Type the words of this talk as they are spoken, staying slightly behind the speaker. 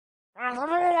We're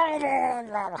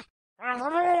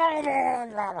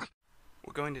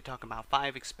going to talk about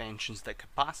 5 expansions that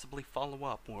could possibly follow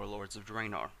up Warlords of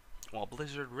Draenor. While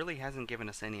Blizzard really hasn't given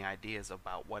us any ideas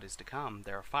about what is to come,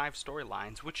 there are 5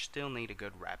 storylines which still need a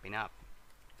good wrapping up.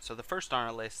 So the first on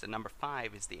our list at number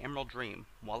 5 is the Emerald Dream.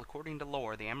 While according to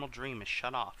lore, the Emerald Dream is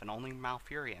shut off and only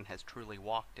Malfurion has truly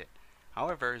walked it.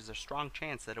 However, there is a strong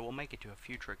chance that it will make it to a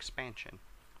future expansion.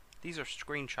 These are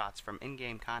screenshots from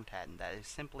in-game content that is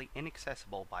simply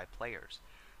inaccessible by players.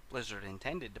 Blizzard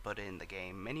intended to put it in the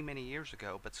game many years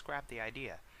ago, but scrapped the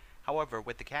idea. However,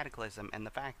 with the Cataclysm and the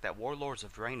fact that Warlords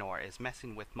of Draenor is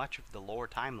messing with much of the lore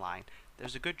timeline,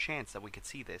 there's a good chance that we could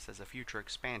see this as a future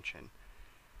expansion.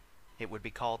 It would be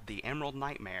called the Emerald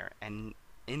Nightmare, and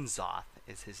Inzoth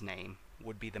is his name,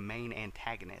 would be the main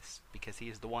antagonist, because he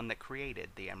is the one that created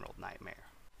the Emerald Nightmare.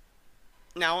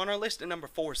 Now, on our list at number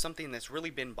 4 is something that's really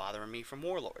been bothering me from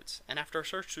Warlords, and after a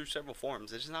search through several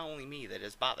forums, it is not only me that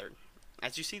is bothered.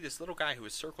 As you see, this little guy who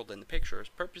is circled in the picture is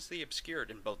purposely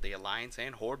obscured in both the Alliance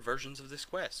and Horde versions of this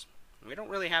quest. We don't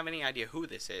really have any idea who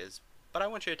this is, but I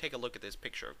want you to take a look at this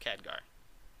picture of Khadgar.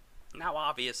 Now,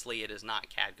 obviously, it is not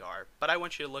Khadgar, but I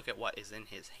want you to look at what is in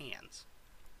his hands.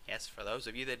 Yes, for those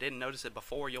of you that didn't notice it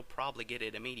before, you'll probably get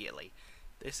it immediately.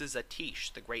 This is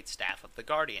Atish, the Great Staff of the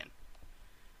Guardian.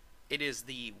 It is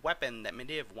the weapon that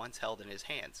Medivh once held in his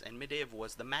hands, and Medivh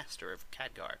was the master of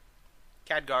Khadgar.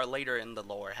 Khadgar later in the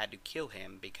lore had to kill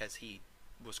him because he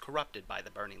was corrupted by the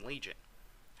Burning Legion.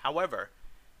 However,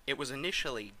 it was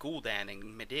initially Gul'dan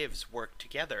and Medivh's work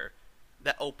together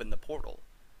that opened the portal.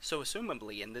 So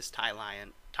assumably in this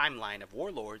timeline of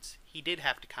Warlords, he did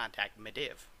have to contact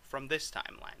Medivh from this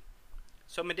timeline.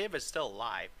 So Medivh is still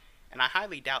alive, and I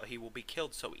highly doubt he will be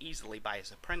killed so easily by his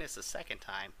apprentice a second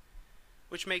time,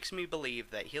 which makes me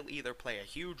believe that he'll either play a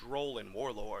huge role in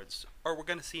Warlords, or we're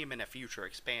going to see him in a future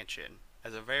expansion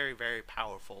as a very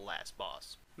powerful last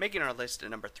boss. Making our list at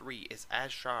number 3 is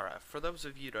Azshara. For those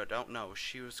of you that don't know,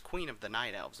 she was queen of the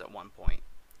Night Elves at one point.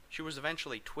 She was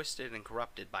eventually twisted and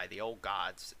corrupted by the old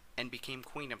gods, and became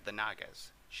queen of the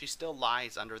Nagas. She still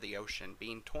lies under the ocean,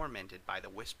 being tormented by the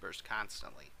Whispers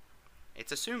constantly.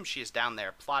 It's assumed she is down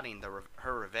there plotting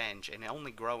her revenge and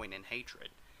only growing in hatred.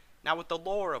 Now with the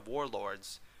lore of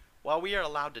Warlords, while we are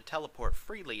allowed to teleport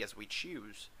freely as we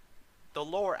choose, the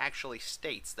lore actually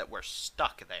states that we're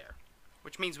stuck there,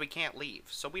 which means we can't leave,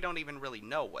 so we don't even really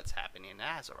know what's happening in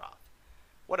Azeroth.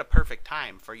 What a perfect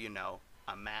time for, a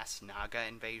mass Naga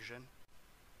invasion.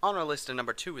 On our list at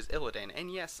number 2 is Illidan,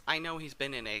 and yes, I know he's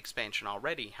been in an expansion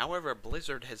already. However,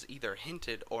 Blizzard has either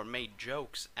hinted or made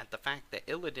jokes at the fact that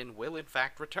Illidan will in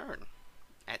fact return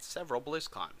at several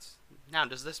BlizzCons. Now,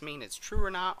 does this mean it's true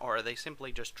or not, or are they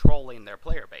simply just trolling their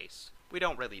player base? We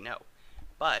don't really know.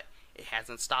 But it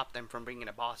hasn't stopped them from bringing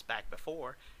a boss back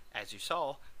before. As you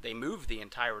saw, they moved the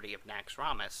entirety of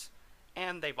Naxxramas,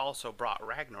 and they've also brought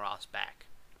Ragnaros back.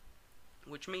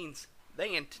 Which means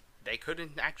they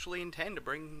couldn't actually intend to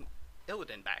bring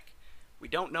Illidan back. We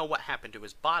don't know what happened to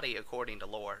his body according to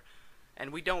lore,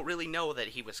 and we don't really know that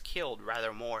he was killed,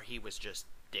 rather more he was just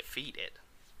defeated.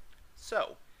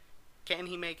 So, can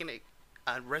he make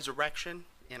a resurrection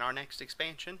in our next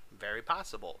expansion? Very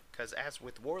possible, because as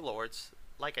with Warlords,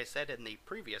 like I said in the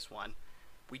previous one,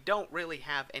 we don't really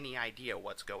have any idea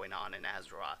what's going on in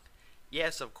Azeroth.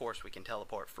 Yes, of course we can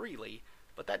teleport freely,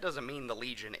 but that doesn't mean the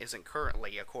Legion isn't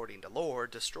currently, according to lore,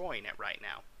 destroying it right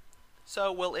now.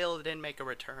 So, will Illidan make a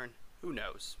return? Who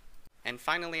knows? And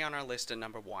finally on our list at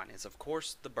number 1 is of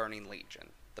course the Burning Legion.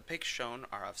 The pics shown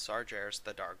are of Sargeras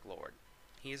the Dark Lord.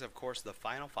 He is of course the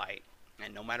final fight,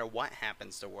 and no matter what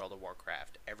happens to World of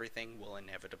Warcraft, everything will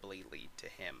inevitably lead to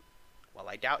him. While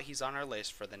I doubt he's on our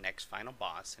list for the next final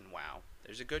boss in WoW,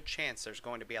 there's a good chance there's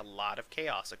going to be a lot of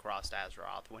chaos across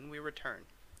Azeroth when we return.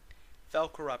 Fell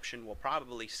corruption will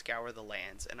probably scour the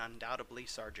lands, and undoubtedly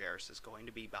Sargeras is going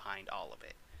to be behind all of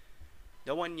it.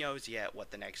 No one knows yet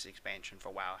what the next expansion for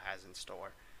WoW has in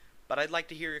store, but I'd like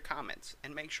to hear your comments,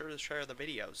 and make sure to share the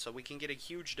videos so we can get a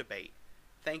huge debate.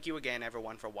 Thank you again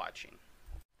everyone for watching.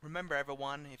 Remember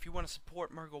everyone, if you want to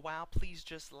support Murgle WoW, please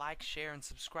just like, share, and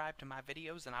subscribe to my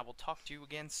videos, and I will talk to you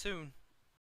again soon.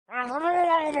 We're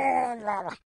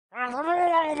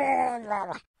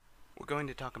going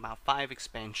to talk about 5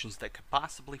 expansions that could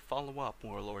possibly follow up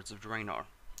Warlords of Draenor.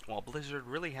 While Blizzard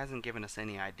really hasn't given us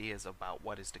any ideas about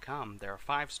what is to come, there are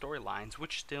 5 storylines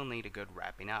which still need a good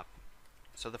wrapping up.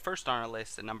 So the first on our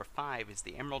list at number 5 is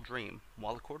the Emerald Dream.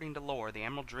 While according to lore, the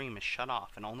Emerald Dream is shut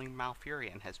off and only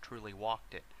Malfurion has truly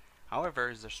walked it. However, there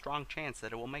is a strong chance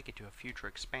that it will make it to a future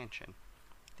expansion.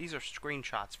 These are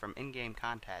screenshots from in-game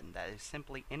content that is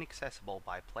simply inaccessible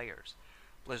by players.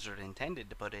 Blizzard intended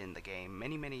to put it in the game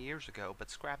many years ago, but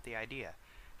scrapped the idea.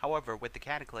 However, with the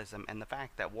Cataclysm and the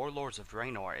fact that Warlords of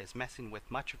Draenor is messing with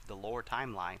much of the lore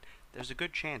timeline, there's a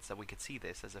good chance that we could see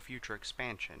this as a future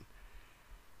expansion.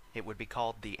 It would be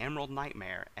called the Emerald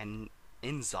Nightmare, and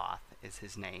Inzoth is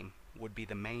his name, would be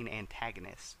the main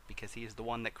antagonist, because he is the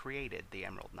one that created the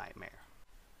Emerald Nightmare.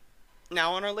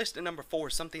 Now, on our list at number 4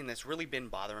 is something that's really been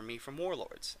bothering me from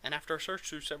Warlords, and after a search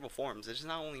through several forums, it is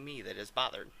not only me that is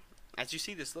bothered. As you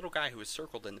see, this little guy who is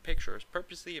circled in the picture is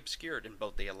purposely obscured in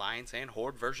both the Alliance and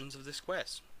Horde versions of this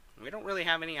quest. We don't really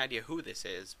have any idea who this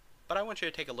is, but I want you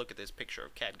to take a look at this picture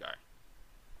of Khadgar.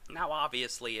 Now,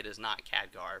 obviously it is not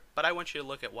Khadgar, but I want you to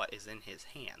look at what is in his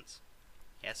hands.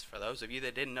 Yes, for those of you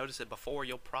that didn't notice it before,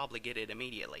 you'll probably get it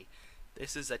immediately.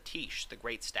 This is a Tish, the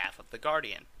Great Staff of the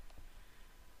Guardian.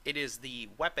 It is the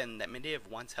weapon that Medivh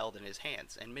once held in his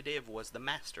hands, and Medivh was the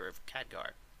master of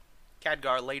Khadgar.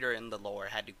 Khadgar later in the lore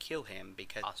had to kill him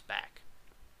because he lost back.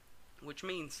 Which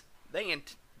means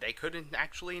they couldn't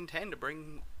actually intend to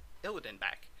bring Illidan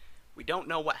back. We don't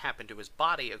know what happened to his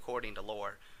body according to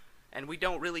lore, and we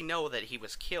don't really know that he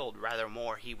was killed, rather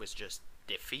more he was just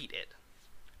defeated.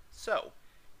 So,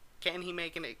 can he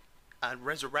make a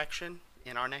resurrection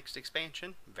in our next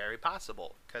expansion? Very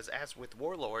possible, because as with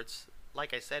Warlords,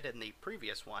 like I said in the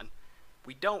previous one,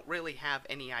 we don't really have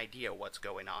any idea what's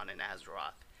going on in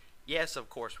Azeroth. Yes, of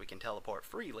course we can teleport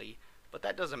freely, but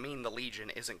that doesn't mean the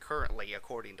Legion isn't currently,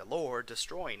 according to lore,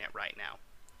 destroying it right now.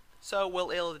 So, will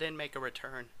Illidan make a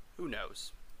return? Who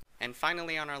knows? And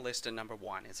finally on our list at number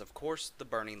 1 is of course the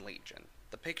Burning Legion.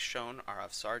 The pics shown are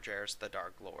of Sargeras the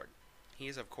Dark Lord. He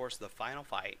is of course the final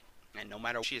fight, and no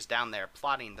matter what, she is down there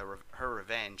plotting her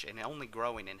revenge and only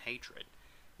growing in hatred.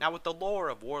 Now with the lore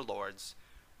of Warlords,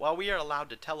 while we are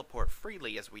allowed to teleport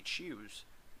freely as we choose,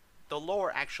 the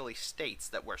lore actually states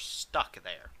that we're stuck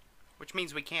there, which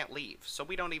means we can't leave, so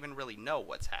we don't even really know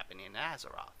what's happening in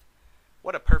Azeroth.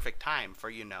 What a perfect time for,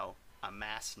 a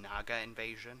mass Naga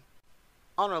invasion.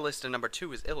 On our list at number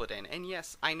 2 is Illidan, and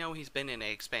yes, I know he's been in an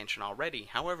expansion already,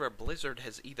 however Blizzard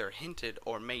has either hinted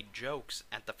or made jokes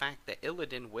at the fact that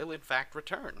Illidan will in fact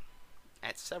return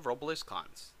at several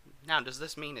BlizzCons. Now, does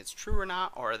this mean it's true or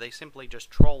not, or are they simply just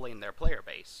trolling their player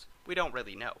base? We don't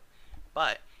really know,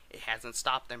 but it hasn't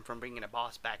stopped them from bringing a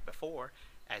boss back before.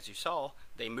 As you saw,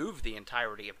 they moved the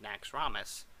entirety of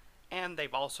Naxxramas, and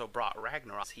they've also brought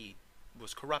Ragnarok. He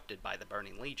was corrupted by the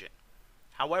Burning Legion.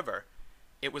 However,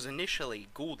 it was initially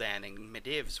Gul'dan and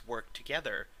Medivh's work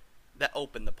together that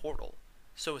opened the portal.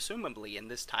 So assumably in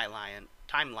this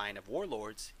timeline of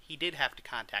Warlords, he did have to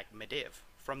contact Medivh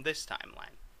from this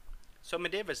timeline. So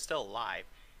Medivh is still alive,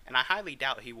 and I highly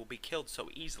doubt he will be killed so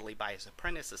easily by his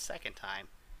apprentice a second time,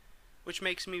 which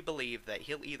makes me believe that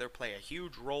he'll either play a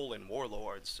huge role in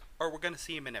Warlords, or we're going to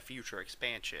see him in a future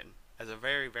expansion as a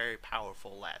very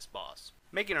powerful last boss.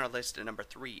 Making our list at number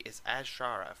 3 is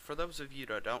Azshara. For those of you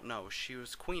that don't know, she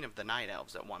was queen of the Night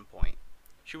Elves at one point.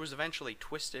 She was eventually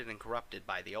twisted and corrupted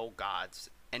by the old gods,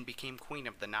 and became queen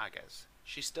of the Nagas.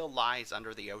 She still lies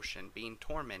under the ocean, being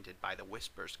tormented by the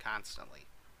Whispers constantly.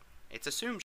 It's assumed